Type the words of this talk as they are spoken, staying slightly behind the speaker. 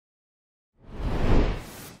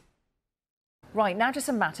Right, now to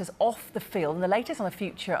some matters off the field and the latest on the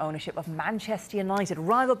future ownership of Manchester United.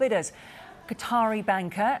 Rival bidders, Qatari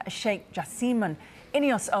banker Sheikh Jassim and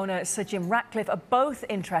Ineos owner Sir Jim Ratcliffe are both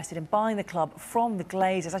interested in buying the club from the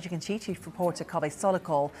Glazers. As you can see, chief reporter Kaveh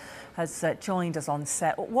Solhekol has joined us on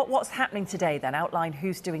set. What's happening today then? Outline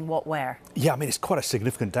who's doing what where. Yeah, I mean, it's quite a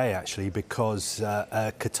significant day actually because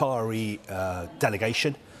a Qatari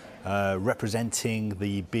delegation representing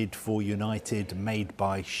the bid for United made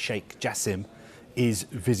by Sheikh Jassim is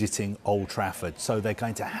visiting Old Trafford. So they're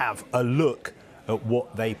going to have a look at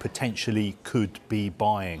what they potentially could be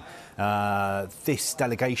buying. This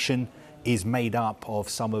delegation is made up of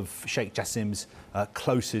some of Sheikh Jassim's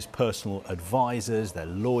closest personal advisors. They're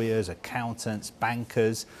lawyers, accountants,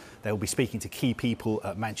 bankers. They'll be speaking to key people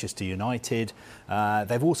at Manchester United.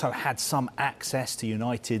 They've also had some access to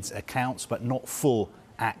United's accounts, but not full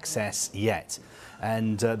access yet.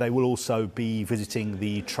 And they will also be visiting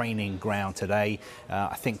the training ground today.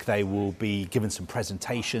 I think they will be given some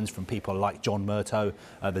presentations from people like John Murtough,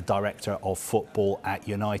 the director of football at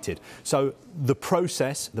United. So the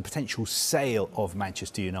process, the potential sale of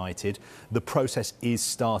Manchester United, the process is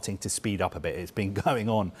starting to speed up a bit. It's been going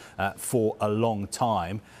on for a long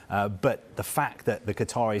time, but the fact that the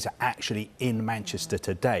Qataris are actually in Manchester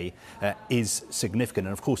today is significant.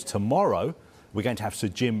 And of course, tomorrow, we're going to have Sir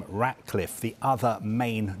Jim Ratcliffe, the other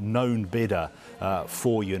main known bidder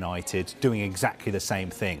for United, doing exactly the same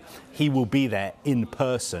thing. He will be there in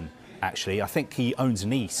person, actually. I think he owns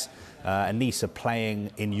Nice, and Nice are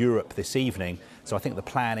playing in Europe this evening. So I think the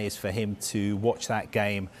plan is for him to watch that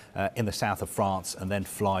game in the south of France and then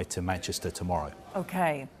fly to Manchester tomorrow.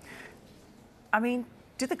 OK. I mean,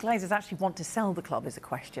 do the Glazers actually want to sell the club is a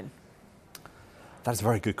question? That's a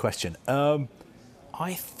very good question.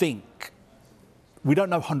 I think we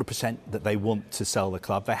don't know 100% that they want to sell the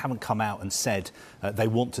club. They haven't come out and said they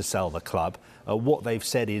want to sell the club. What they've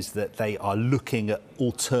said is that they are looking at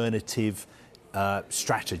alternative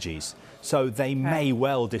strategies. So they may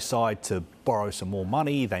well decide to borrow some more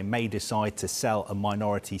money. They may decide to sell a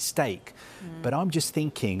minority stake. But I'm just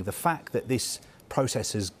thinking the fact that this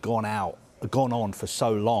process has gone on for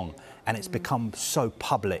so long and it's become so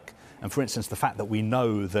public. And for instance, the fact that we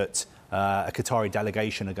know that a Qatari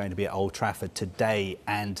delegation are going to be at Old Trafford today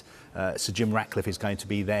and Sir Jim Ratcliffe is going to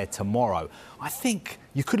be there tomorrow. I think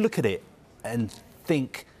you could look at it and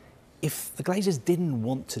think if the Glazers didn't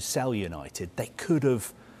want to sell United, they could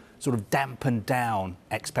have sort of dampened down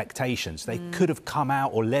expectations. They could have come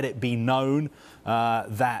out or let it be known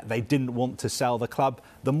that they didn't want to sell the club.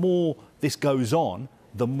 The more this goes on,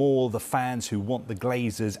 the more the fans who want the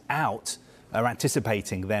Glazers out are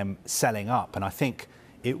anticipating them selling up. And I think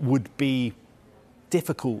it would be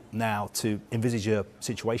difficult now to envisage a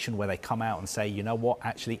situation where they come out and say, you know what,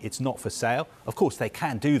 actually, it's not for sale. Of course, they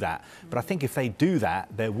can do that. But I think if they do that,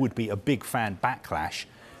 there would be a big fan backlash.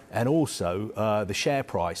 And also, the share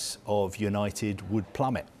price of United would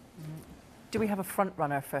plummet. Do we have a front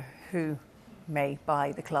runner for who may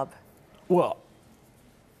buy the club? Well,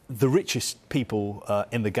 the richest people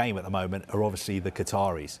in the game at the moment are obviously the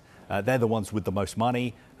Qataris. They're the ones with the most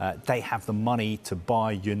money. They have the money to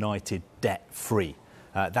buy United debt-free.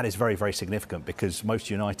 That is very, very significant because most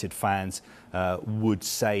United fans would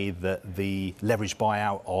say that the leveraged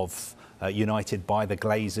buyout of United by the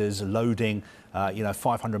Glazers, loading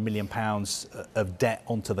 £500 million of debt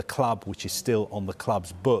onto the club, which is still on the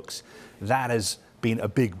club's books, that has been a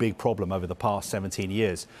big, big problem over the past 17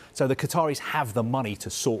 years. So the Qataris have the money to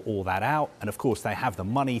sort all that out. And of course, they have the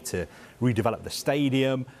money to redevelop the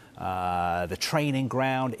stadium, the training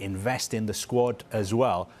ground, invest in the squad as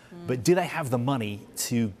well. But do they have the money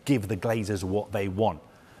to give the Glazers what they want?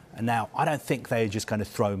 And now, I don't think they're just going to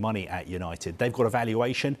throw money at United. They've got a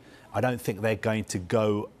valuation. I don't think they're going to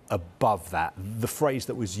go above that. The phrase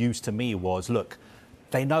that was used to me was, look,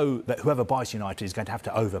 they know that whoever buys United is going to have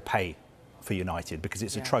to overpay for United because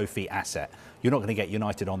it's a trophy asset. You're not going to get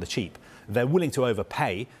United on the cheap. They're willing to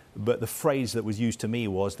overpay, but the phrase that was used to me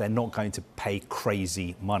was they're not going to pay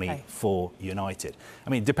crazy money for United. I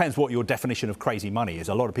mean, it depends what your definition of crazy money is.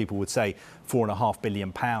 A lot of people would say £4.5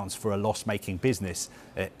 billion for a loss-making business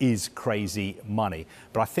is crazy money.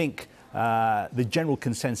 But I think the general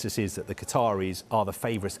consensus is that the Qataris are the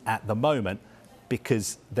favourites at the moment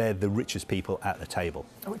because they're the richest people at the table.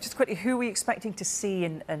 Just quickly, who are we expecting to see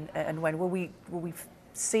and when? Will we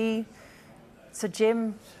see Sir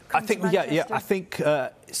Jim? I think, I think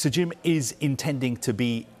Sir Jim is intending to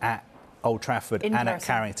be at Old Trafford and at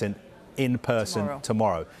Carrington in person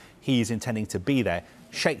tomorrow. He is intending to be there.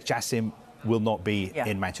 Sheikh Jassim will not be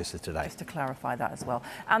in Manchester today. Just to clarify that as well.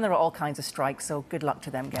 And there are all kinds of strikes, so good luck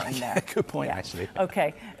to them getting there. Good point, actually.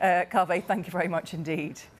 OK, Kaveh, thank you very much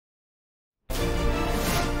indeed.